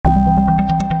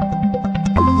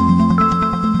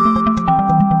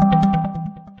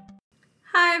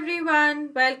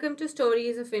Welcome to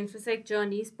Stories of InfoSec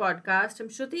Journeys podcast. I'm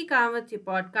Shruti Kamath, your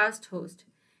podcast host.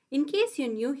 In case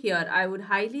you're new here, I would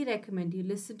highly recommend you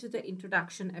listen to the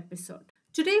introduction episode.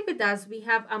 Today with us, we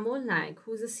have Amol Naik,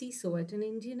 who's a CISO at an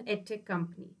Indian edtech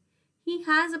company. He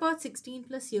has about 16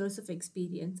 plus years of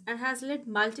experience and has led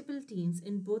multiple teams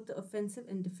in both the offensive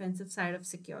and defensive side of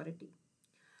security.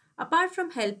 Apart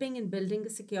from helping in building a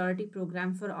security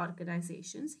program for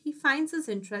organizations, he finds his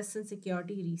interests in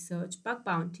security research, bug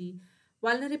bounty,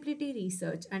 vulnerability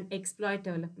research, and exploit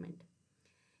development.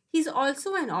 He's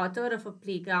also an author of a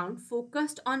playground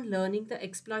focused on learning the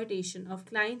exploitation of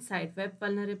client side web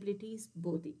vulnerabilities,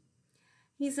 Bodhi.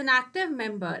 He's an active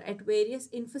member at various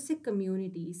InfoSec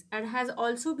communities and has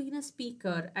also been a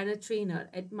speaker and a trainer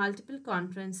at multiple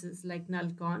conferences like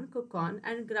NullCon, KubeCon,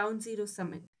 and Ground Zero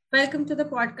Summit. Welcome to the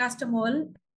podcast,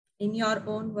 Amol. In your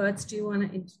own words, do you want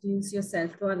to introduce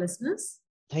yourself to our listeners?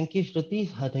 Thank you, Shruti.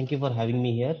 Thank you for having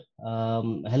me here.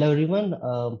 Hello, everyone.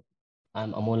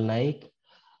 I'm Amol Naik.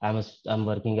 I'm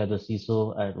working as a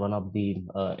CISO at one of the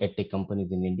edtech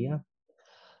companies in India.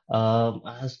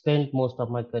 I have spent most of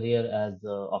my career as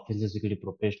an offensive security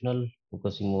professional,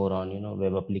 focusing more on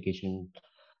web application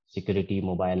security,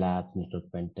 mobile apps, network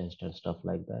pen test, and stuff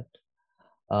like that.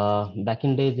 Back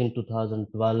in days in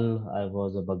 2012, I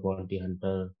was a bug bounty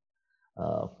hunter.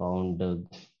 Found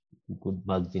good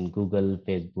bugs in Google,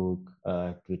 Facebook,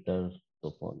 Twitter,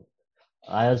 so on.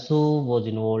 I also was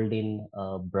involved in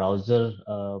browser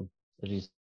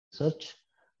research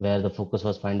where the focus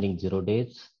was finding 0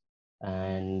 days.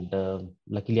 And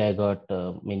luckily, I got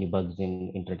many bugs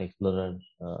in Internet Explorer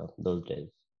those days.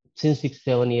 Since 6,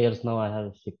 7 years now, I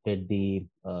have shifted the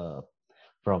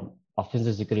from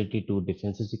offensive security to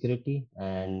defensive security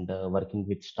and working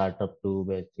with startup to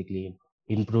basically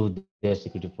improve their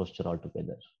security posture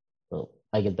altogether. So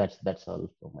I guess that's all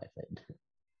from my side.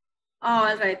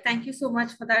 All right. Thank you so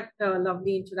much for that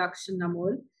lovely introduction,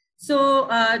 Namol.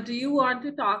 Do you want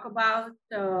to talk about,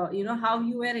 how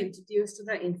you were introduced to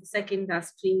the InfoSec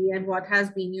industry and what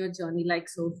has been your journey like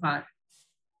so far?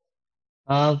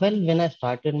 Well, when I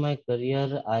started my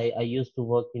career, I used to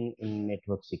work in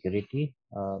network security.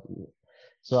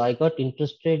 So I got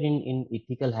interested in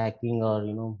ethical hacking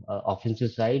or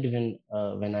offensive side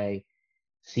when I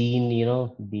seen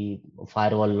the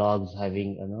firewall logs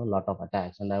having a lot of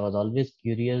attacks, and I was always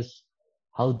curious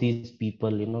how these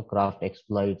people craft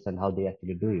exploits and how they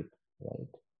actually do it, right?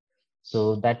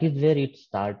 So that is where it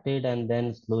started, and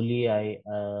then slowly I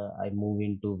move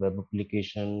into web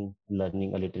application,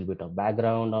 learning a little bit of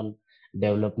background on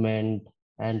development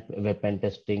and web pen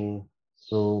testing.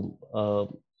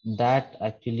 So that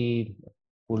actually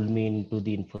pulled me into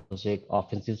the infosec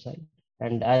offensive side.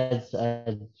 And as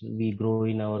we grow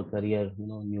in our career,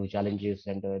 new challenges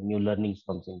and new learnings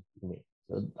comes in the way.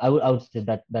 So I would say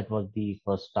that was the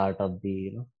first start of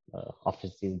the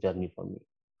offensive journey for me.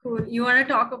 Cool. You want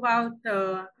to talk about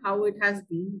how it has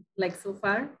been like so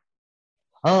far?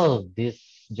 Oh, this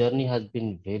journey has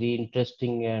been very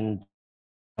interesting and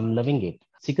I'm loving it.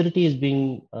 Security is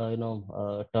being,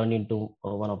 turned into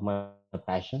one of my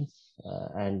passions.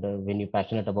 And when you're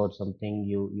passionate about something,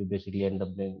 you basically end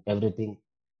up doing everything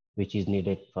which is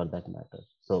needed for that matter.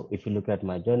 So if you look at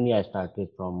my journey, I started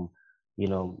from,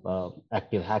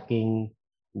 active hacking,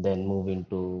 then move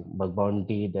into bug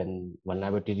bounty, then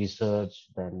vulnerability research,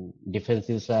 then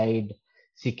defensive side,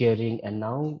 securing, and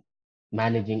now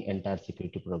managing entire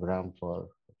security program for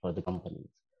the companies.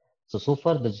 So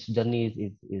far this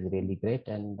journey is really great,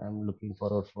 and I'm looking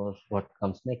forward for what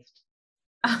comes next.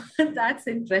 That's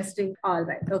interesting. All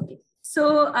right. Okay.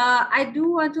 I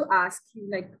do want to ask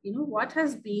you, what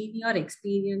has been your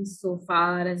experience so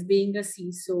far as being a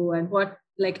CISO and what,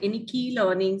 like, any key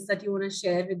learnings that you want to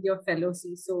share with your fellow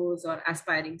CISOs or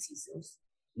aspiring CISOs?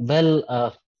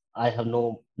 Well, I have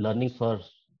no learning for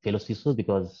fellow CISO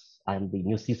because I'm the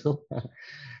new CISO,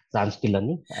 so I'm still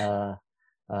learning.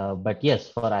 But yes,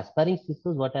 for aspiring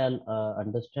CISOs, what I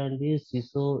understand is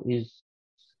CISO is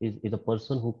a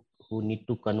person who need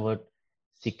to convert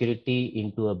security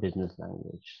into a business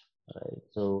language, right?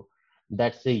 So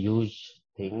that's a huge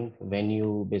thing when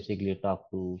you basically talk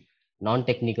to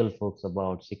non-technical folks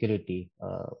about security.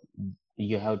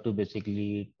 You have to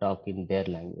basically talk in their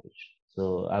language.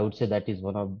 So I would say that is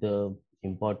one of the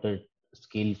important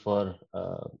skill for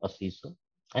a CISO.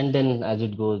 And then as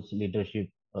it goes, leadership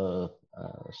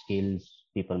skills,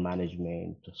 people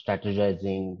management,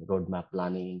 strategizing, roadmap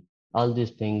planning, all these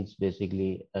things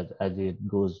basically as it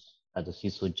goes as a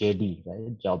CISO JD,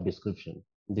 right? Job description.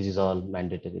 This is all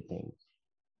mandatory things.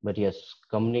 But yes,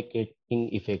 communicating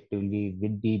effectively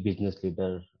with the business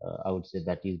leader, I would say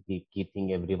that is the key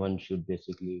thing everyone should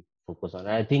basically focus on.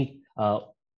 I think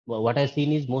what I've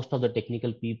seen is most of the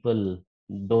technical people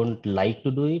don't like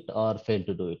to do it or fail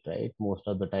to do it, right? Most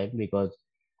of the time, because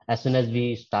as soon as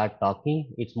we start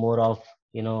talking, it's more of,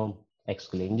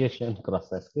 SQL injection,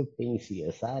 cross-site scripting,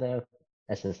 CSRF,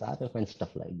 SSRF, and stuff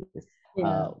like this.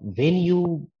 Yeah. When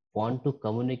you want to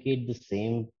communicate the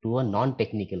same to a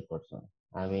non-technical person,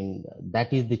 I mean,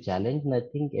 that is the challenge. And I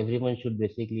think everyone should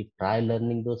basically try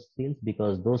learning those skills,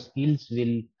 because those skills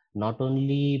will not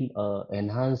only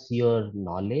enhance your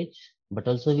knowledge, but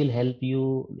also will help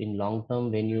you in long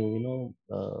term when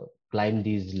climb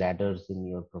these ladders in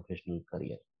your professional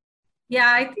career. Yeah,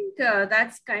 I think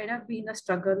that's kind of been a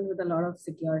struggle with a lot of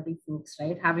security folks,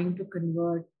 right? Having to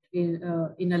convert in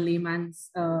a layman's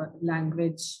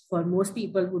language for most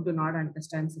people who do not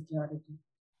understand security.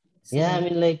 Yeah, I So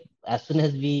mean, like as soon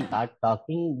as we start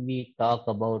talking, we talk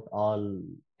about all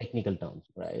technical terms,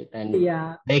 right? And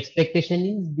yeah, the expectation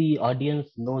is the audience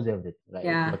knows everything, right?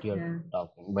 yeah, What you're yeah,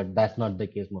 talking, but that's not the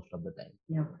case most of the time.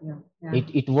 yeah, yeah, yeah.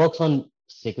 It works on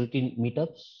security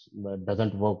meetups, but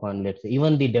doesn't work on, let's say,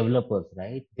 even the developers,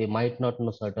 right? They might not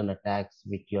know certain attacks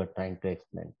which you're trying to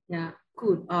explain. Yeah,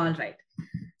 cool. All right.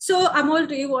 So, Amol,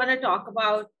 do you want to talk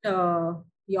about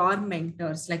your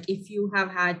mentors? Like, if you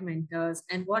have had mentors,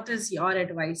 and what is your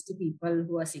advice to people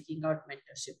who are seeking out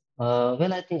mentorship?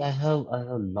 Well, I think I have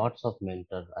lots of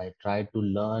mentors. I try to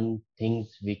learn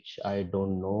things which I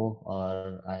don't know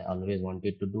or I always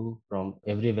wanted to do from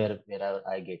everywhere wherever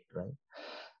I get, right?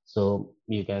 So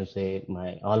you can say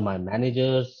my all my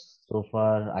managers so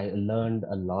far, I learned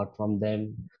a lot from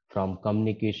them, from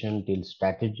communication till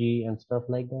strategy and stuff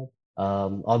like that.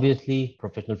 Obviously,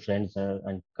 professional friends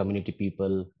and community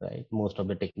people, right? Most of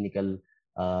the technical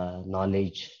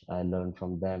knowledge I learned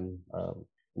from them.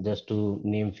 Just to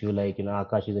name few, like,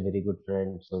 Akash is a very good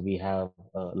friend, so we have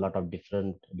a lot of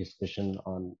different discussion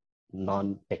on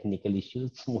non-technical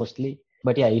issues mostly.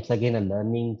 But yeah, it's again a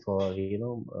learning for,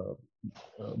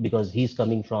 because he's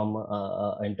coming from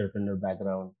a entrepreneur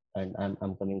background, and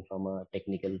I'm coming from a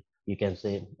technical, you can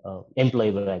say,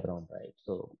 employee background, right?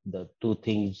 So the two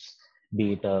things,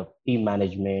 be it team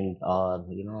management or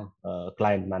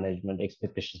client management,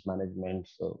 expectations management,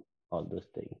 so all those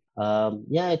things.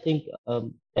 Yeah, I think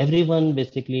everyone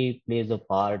basically plays a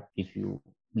part if you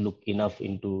look enough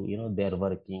into their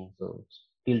working. So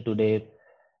till today,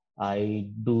 I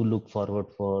do look forward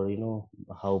for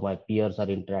how my peers are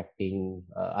interacting.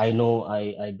 I know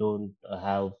I don't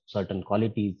have certain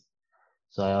qualities,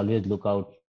 so I always look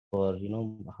out for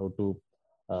how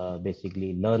to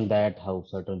basically learn that, how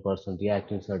certain person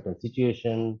react in certain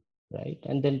situation, right?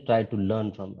 And then try to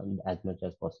learn from them as much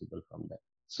as possible from that.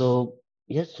 So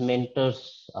yes,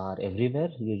 mentors are everywhere.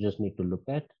 You just need to look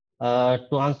at.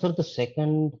 To answer the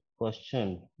second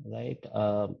question, right?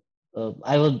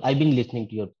 I've been listening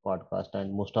to your podcast,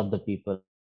 and most of the people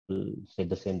say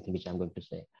the same thing, which I'm going to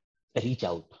say. Reach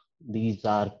out. These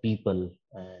are people,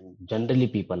 and generally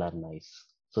people are nice.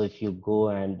 So if you go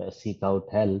and seek out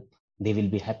help, they will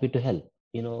be happy to help.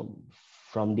 You know,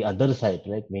 from the other side,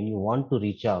 right? When you want to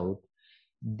reach out,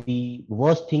 the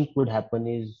worst thing could happen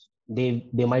is they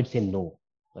might say no,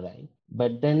 right?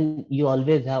 But then you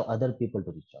always have other people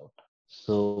to reach out.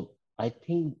 So I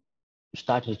think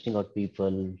start reaching out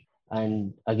people,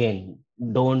 and again,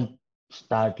 don't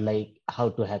start like how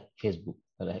to hack Facebook,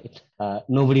 right?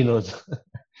 Nobody knows.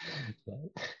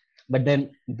 Right? But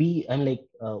then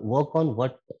work on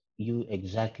what you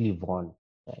exactly want,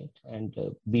 right? And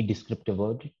be descriptive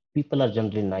about it. People are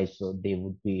generally nice, so they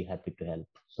would be happy to help.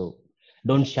 So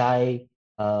don't shy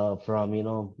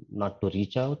from not to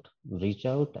reach out,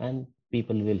 and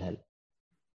people will help.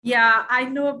 Yeah, I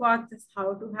know about this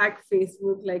how to hack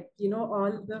Facebook. Like,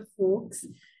 all the folks.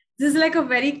 This is like a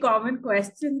very common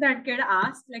question that get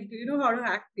asked. Like, do you know how to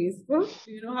hack Facebook?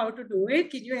 Do you know how to do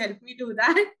it? Can you help me do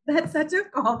that? That's such a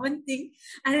common thing.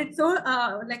 And it's so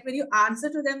like when you answer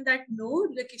to them that no,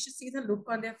 like you should see the look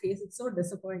on their face. It's so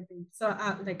disappointing. So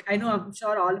like I know I'm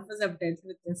sure all of us have dealt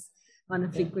with this on a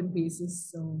Yeah. frequent basis.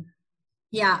 So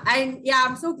yeah, and yeah,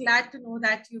 I'm so glad to know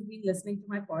that you've been listening to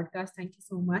my podcast. Thank you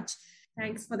so much.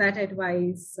 Thanks for that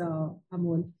advice,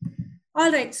 Amol. All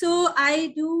right, so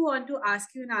I do want to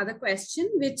ask you another question,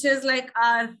 which is like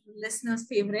our listeners'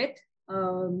 favorite.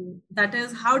 That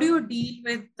is, how do you deal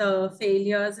with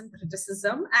failures and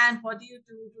criticism, and what do you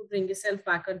do to bring yourself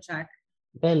back on track?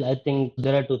 Well, I think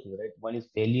there are two things, right? One is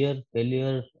failure.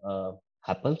 Failure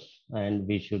happens, and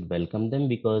we should welcome them,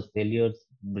 because failures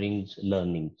brings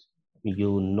learnings.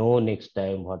 You know next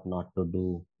time what not to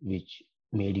do, which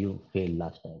made you fail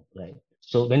last time, right?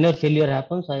 So whenever failure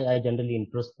happens, I generally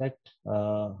introspect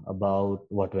about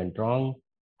what went wrong,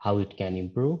 how it can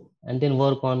improve, and then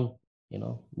work on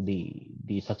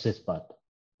the success path.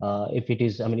 If it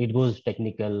is, I mean, it goes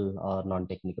technical or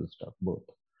non-technical stuff both.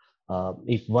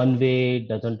 If one way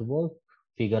doesn't work,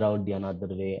 figure out the another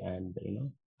way and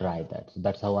try that. So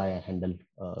that's how I handle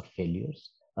failures.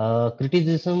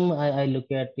 Criticism, I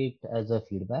look at it as a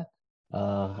feedback,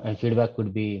 and feedback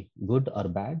could be good or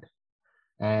bad.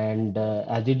 And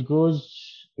as it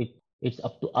goes, it's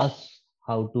up to us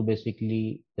how to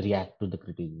basically react to the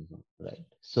criticism, right?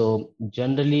 So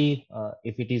generally,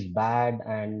 if it is bad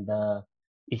and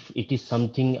if it is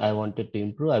something I wanted to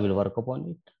improve, I will work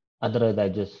upon it. Otherwise, I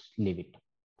just leave it.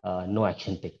 No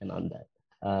action taken on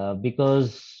that.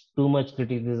 Because too much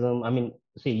criticism, I mean,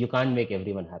 see, you can't make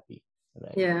everyone happy,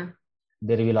 right? Yeah.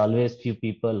 There will always few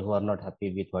people who are not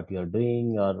happy with what you are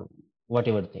doing or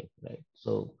whatever thing, right?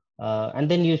 So and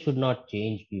then you should not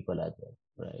change people as well,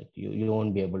 right? You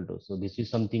won't be able to. So this is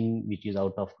something which is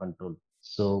out of control.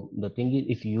 So the thing is,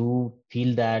 if you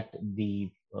feel that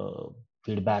the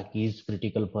feedback is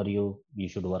critical for you, you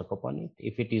should work upon it.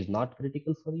 If it is not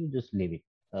critical for you, just leave it.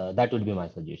 That would be my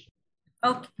suggestion.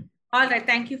 Okay. All right.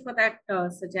 Thank you for that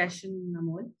suggestion,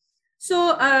 Amol.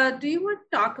 So, do you want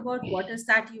to talk about what is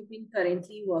that you've been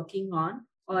currently working on,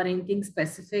 or anything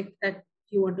specific that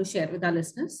you want to share with our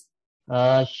listeners?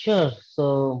 Sure.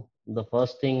 So the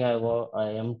first thing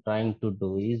I am trying to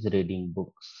do is reading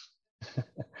books.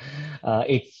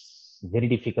 It's very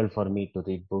difficult for me to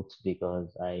read books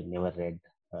because I never read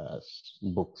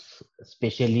books,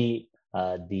 especially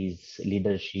these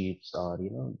leaderships or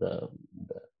the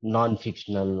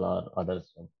non-fictional or other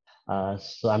stuff.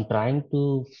 So I'm trying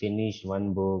to finish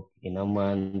one book in a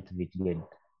month, which get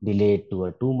delayed to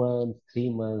a 2 months, 3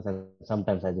 months, and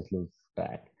sometimes I just lose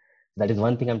track. That is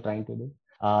one thing I'm trying to do.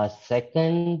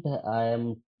 Second, I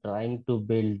am trying to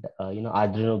build,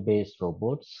 Arduino-based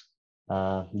robots,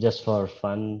 just for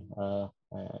fun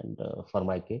and for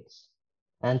my kids.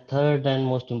 And third and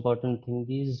most important thing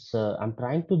is I'm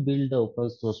trying to build an open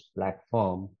source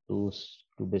platform to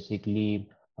basically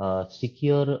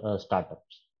secure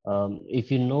startups.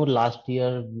 If you know, last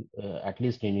year, at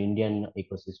least in Indian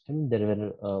ecosystem, there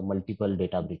were multiple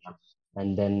data breaches,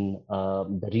 and then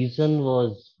the reason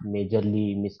was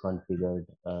majorly misconfigured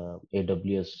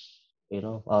AWS,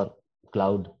 or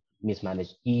cloud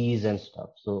mismanaged keys and stuff.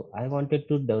 So I wanted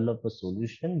to develop a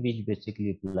solution which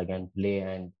basically plug and play,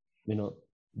 and you know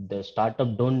the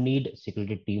startup don't need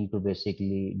security team to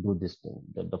basically do this thing.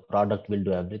 The product will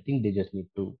do everything. They just need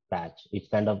to patch. It's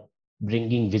kind of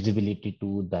bringing visibility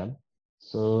to them.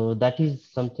 So that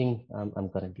is something I'm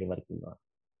currently working on.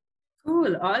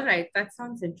 Cool. All right. That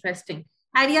sounds interesting.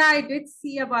 And yeah, I did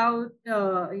see about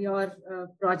your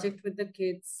project with the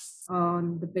kids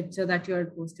on the picture that you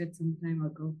had posted some time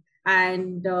ago.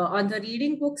 And on the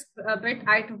reading books bit,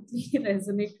 I totally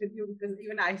resonate with you because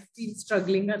even I've been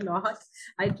struggling a lot.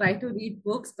 I try to read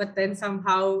books, but then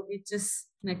somehow it just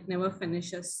like never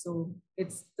finishes. So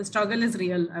it's the struggle is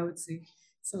real, I would say.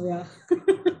 So yeah.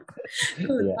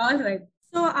 Cool. Yeah. All right.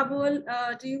 So, Abul,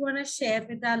 do you want to share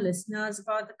with our listeners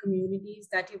about the communities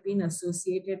that you've been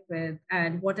associated with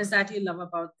and what is that you love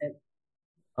about them?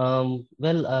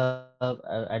 Well,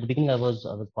 at the beginning, I was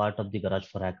part of the Garage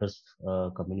for Hackers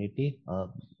community.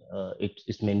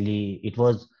 It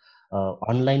was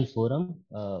online forum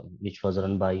which was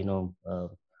run by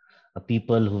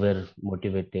people who were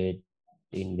motivated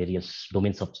in various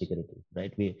domains of security.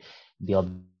 Right, the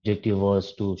objective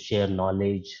was to share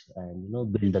knowledge and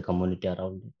build the community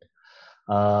around it.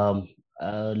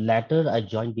 Later, I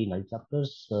joined the Null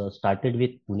chapters. Started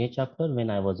with Pune chapter when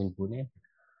I was in Pune,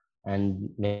 and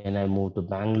when I moved to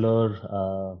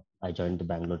Bangalore, I joined the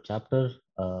Bangalore chapter,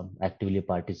 actively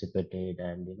participated,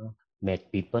 and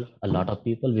met people, a lot of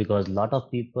people, because a lot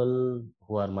of people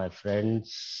who are my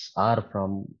friends are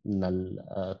from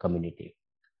Null community.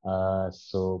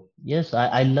 So yes,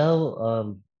 I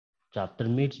love chapter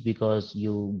meets because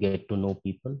you get to know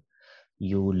people.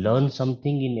 You learn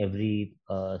something in every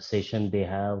session they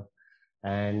have,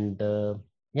 and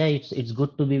yeah, it's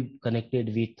good to be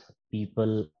connected with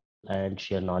people and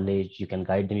share knowledge. You can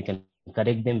guide them, you can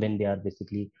correct them when they are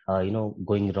basically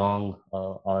going wrong,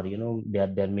 or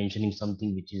they're mentioning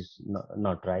something which is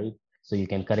not right. So you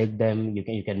can correct them,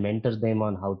 you can mentor them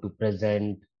on how to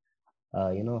present,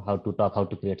 how to talk, how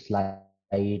to create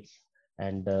slides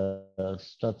and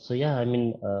stuff. So yeah, I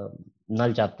mean,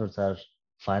 null chapters are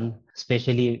fun,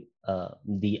 especially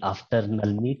the after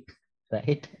null meet,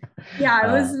 right? Yeah, I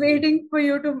uh, was waiting for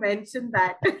you to mention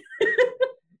that.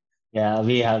 yeah,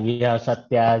 we have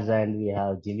Satyas and we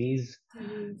have Jimmy's.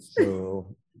 Jeez.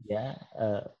 So Yeah,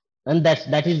 and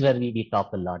that is where we talk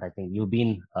a lot. I think you've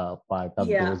been part of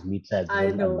Yeah, those meets as I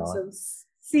well a know. lot. Some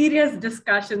serious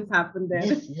discussions happen there.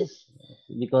 Yes, yes,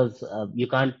 because you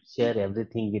can't share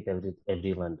everything with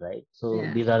everyone, right? So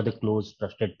Yeah, these are the close,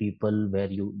 trusted people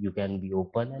where you can be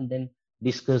open and then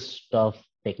discuss stuff,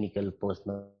 technical,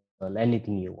 personal,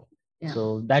 anything you want. yeah,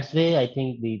 So that's way I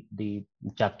think the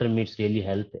chapter meets really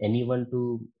help anyone to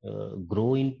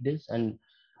grow in this. And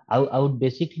I would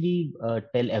basically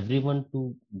tell everyone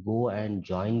to go and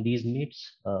join these meets,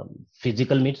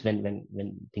 physical meets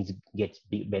when things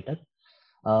better,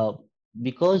 uh,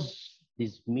 because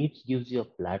this meets gives you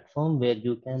a platform where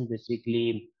you can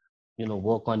basically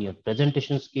work on your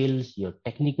presentation skills, your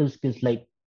technical skills. Like,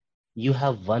 you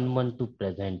have 1 month to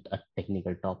present a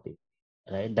technical topic,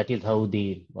 right? That is how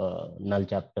the null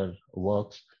chapter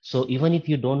works. So even if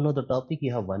you don't know the topic,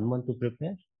 you have 1 month to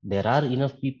prepare. There are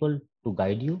enough people to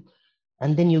guide you,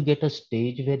 and then you get a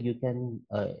stage where you can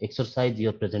exercise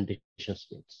your presentation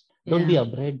skills. Don't be yeah.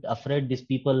 afraid these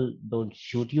people don't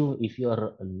shoot you if you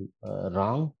are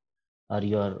wrong, or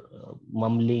you're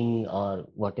mumbling or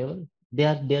whatever. They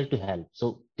are there to help.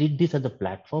 So treat this as a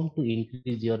platform to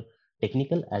increase your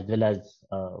technical as well as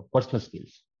personal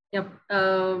skills. Yep.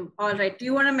 All right. Do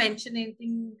you want to mention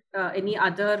anything, any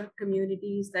other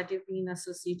communities that you've been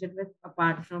associated with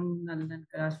apart from Nandan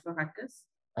Garage for Hackers?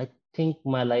 I think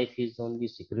my life is only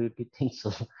security thing.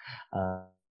 So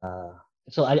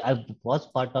so I was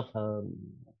part of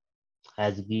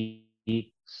has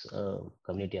geeks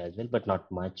community as well, but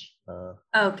not much.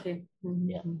 Okay.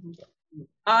 Yeah.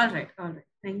 All right. All right.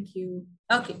 Thank you.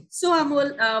 Okay. So, Amol,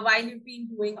 while you've been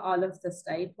doing all of this,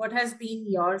 right, what has been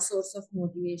your source of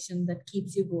motivation that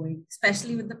keeps you going?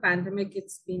 Especially with the pandemic,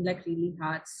 it's been like really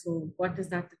hard. So, what is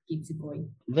that keeps you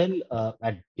going? Well,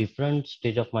 at different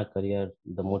stage of my career,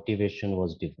 the motivation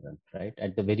was different, right?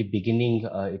 At the very beginning,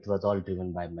 it was all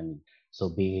driven by money. So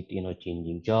be it,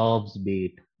 changing jobs, be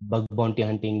it bug bounty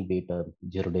hunting, be it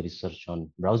zero-day research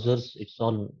on browsers, it's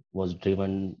all was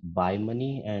driven by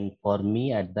money. And for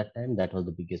me at that time, that was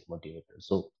the biggest motivator.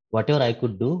 So whatever I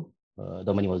could do,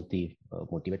 the money was the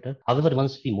motivator. However,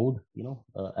 once we moved,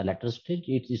 a later stage,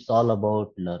 it's all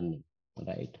about learning.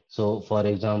 Right. So, for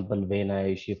example, when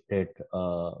I shifted,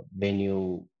 when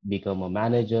you become a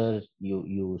manager,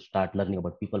 you start learning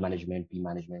about people management, team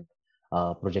management,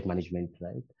 project management,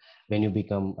 right? When you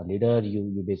become a leader,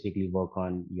 you basically work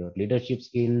on your leadership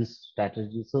skills,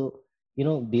 strategy. So,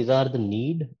 these are the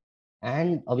need,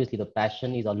 and obviously the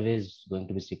passion is always going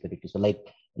to be security. So,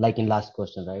 like in last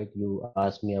question, right? You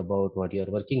asked me about what you're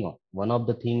working on. One of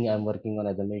the thing I'm working on,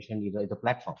 as I mentioned, is a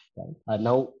platform, right?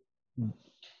 Now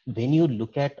when you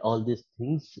look at all these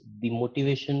things, the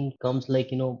motivation comes like,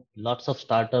 lots of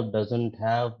startup doesn't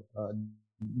have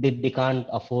they can't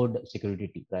afford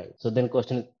security, right? So then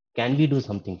question is, can we do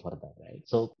something for that, right?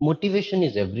 So motivation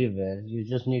is everywhere. You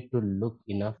just need to look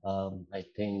enough. I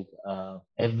think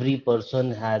every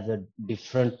person has a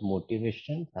different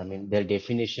motivation. I mean, their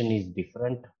definition is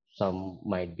different. Some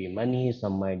might be money,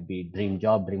 some might be dream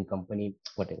job, dream company,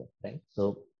 whatever, right?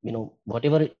 So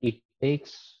whatever it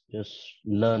takes, just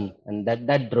learn, and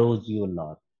that draws you a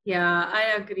lot. Yeah,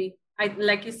 I agree. I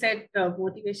like you said,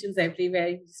 motivation's everywhere.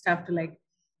 You just have to like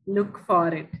look for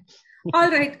it.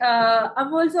 All right.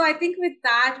 Also, I think with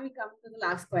that we come to the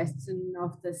last question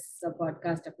of this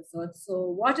podcast episode. So,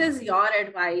 what is your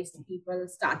advice to people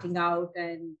starting out,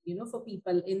 and for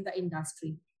people in the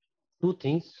industry? Two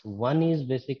things. One is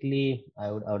basically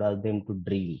I would ask them to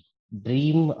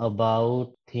dream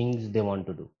about things they want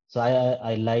to do. So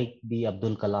I like the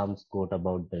Abdul Kalam's quote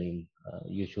about dream.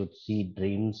 You should see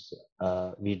dreams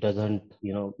which doesn't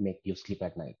make you sleep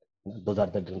at night. Those are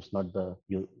the dreams, not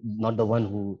the one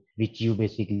who which you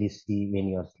basically see when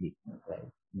you are asleep, right?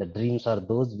 The dreams are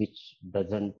those which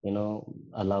doesn't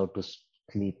allow to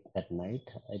sleep at night.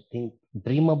 I think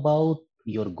dream about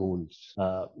your goals.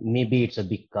 Maybe it's a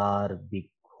big car, big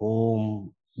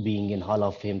home, being in Hall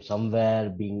of Fame somewhere,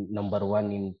 being number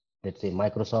one in, let's say,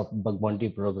 Microsoft bug bounty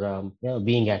program,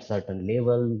 being at certain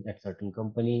level, at certain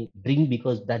company. Dream,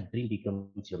 because that dream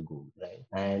becomes your goal, right?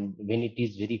 And when it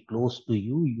is very close to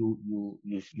you,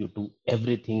 you do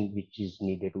everything which is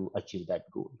needed to achieve that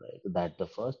goal, right? So that's the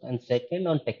first. And second,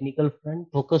 on technical front,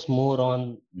 focus more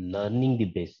on learning the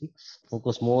basics,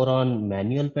 focus more on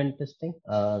manual pen testing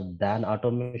than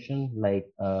automation. Like,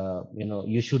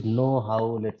 you should know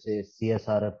how, let's say,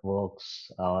 CSRF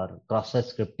works or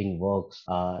process scripting works,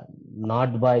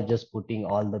 not by just putting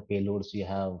all the payloads you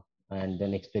have and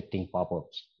then expecting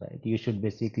pop-ups, right? You should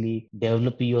basically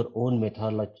develop your own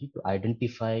methodology to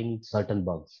identifying certain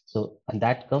bugs. So, and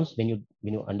that comes when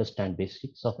you understand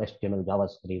basics of HTML,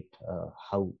 JavaScript,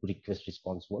 how request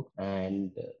response work,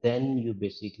 and then you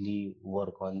basically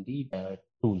work on the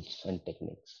tools and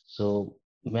techniques. So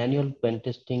manual pen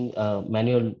testing,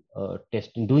 manual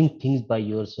testing, doing things by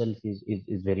yourself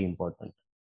is very important,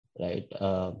 right?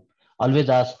 Always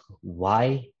ask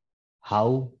why,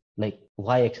 how, like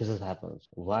why excesses happens,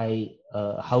 why,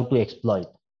 how to exploit,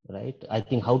 right? I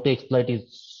think how to exploit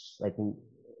is, I think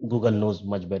Google knows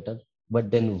much better. But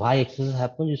then why excesses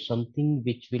happen is something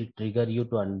which will trigger you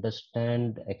to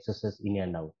understand excesses in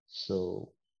and out.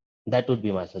 So that would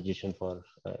be my suggestion for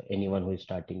anyone who is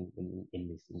starting in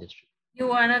this industry. You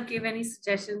want to give any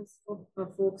suggestions for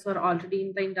folks who are already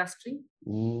in the industry?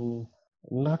 Mm,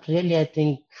 Not really. I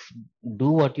think do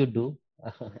what you do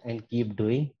and keep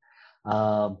doing.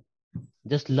 Um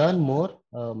just learn more.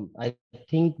 I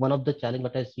think one of the challenge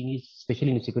what I've seen is, especially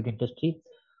in the security industry,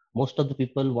 most of the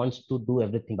people wants to do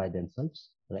everything by themselves,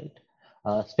 right?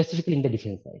 Specifically in the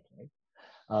defense side,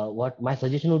 right? What my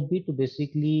suggestion would be to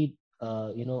basically,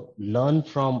 learn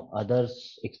from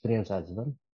others' experience as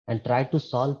well, and try to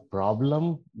solve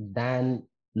problem than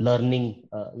learning,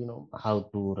 how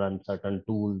to run certain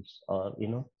tools or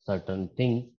certain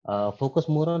things. Focus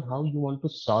more on how you want to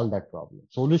solve that problem.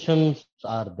 Solutions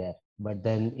are there, but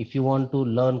then if you want to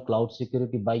learn cloud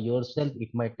security by yourself, it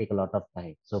might take a lot of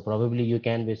time. So probably you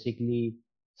can basically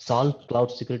solve cloud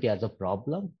security as a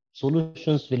problem.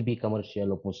 Solutions will be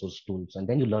commercial open source tools, and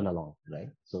then you learn along, right?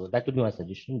 So that would be my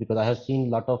suggestion, because I have seen a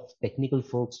lot of technical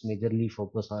folks majorly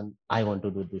focus on, I want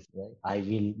to do this, right? I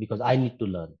will, because I need to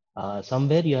learn.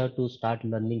 Somewhere you have to start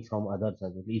learning from others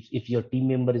as well. If your team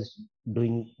member is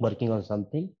working on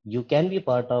something, you can be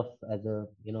part of as a,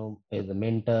 as a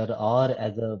mentor or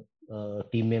as a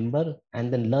team member,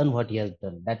 and then learn what he has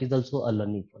done. That is also a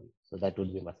learning for you. So that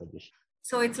would be my suggestion.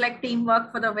 So it's like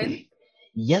teamwork for the win.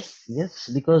 Yes,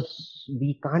 because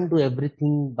we can't do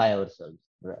everything by ourselves,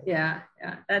 right? Yeah,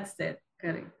 that's it.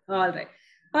 Correct. All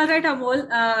right, Amol.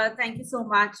 Thank you so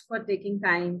much for taking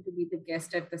time to be the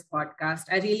guest at this podcast.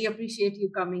 I really appreciate you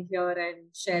coming here and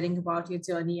sharing about your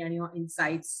journey and your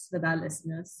insights with our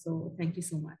listeners. So thank you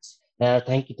so much.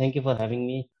 Thank you for having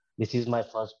me. This is my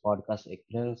first podcast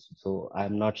experience, so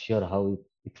I'm not sure how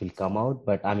it will come out,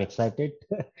 but I'm excited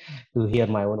to hear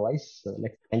my own voice. So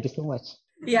thank you so much.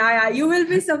 Yeah, you will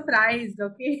be surprised.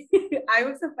 Okay, I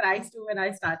was surprised too when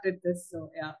I started this. So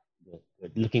yeah.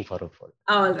 Good. Looking forward for it.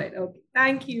 All right. Okay.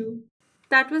 Thank you.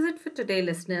 That was it for today,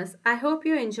 listeners. I hope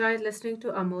you enjoyed listening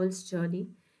to Amol's journey.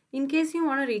 In case you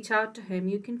want to reach out to him,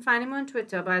 you can find him on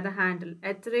Twitter by the handle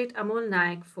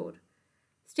 @AmolNayak4.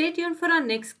 Stay tuned for our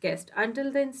next guest.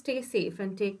 Until then, stay safe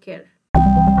and take care.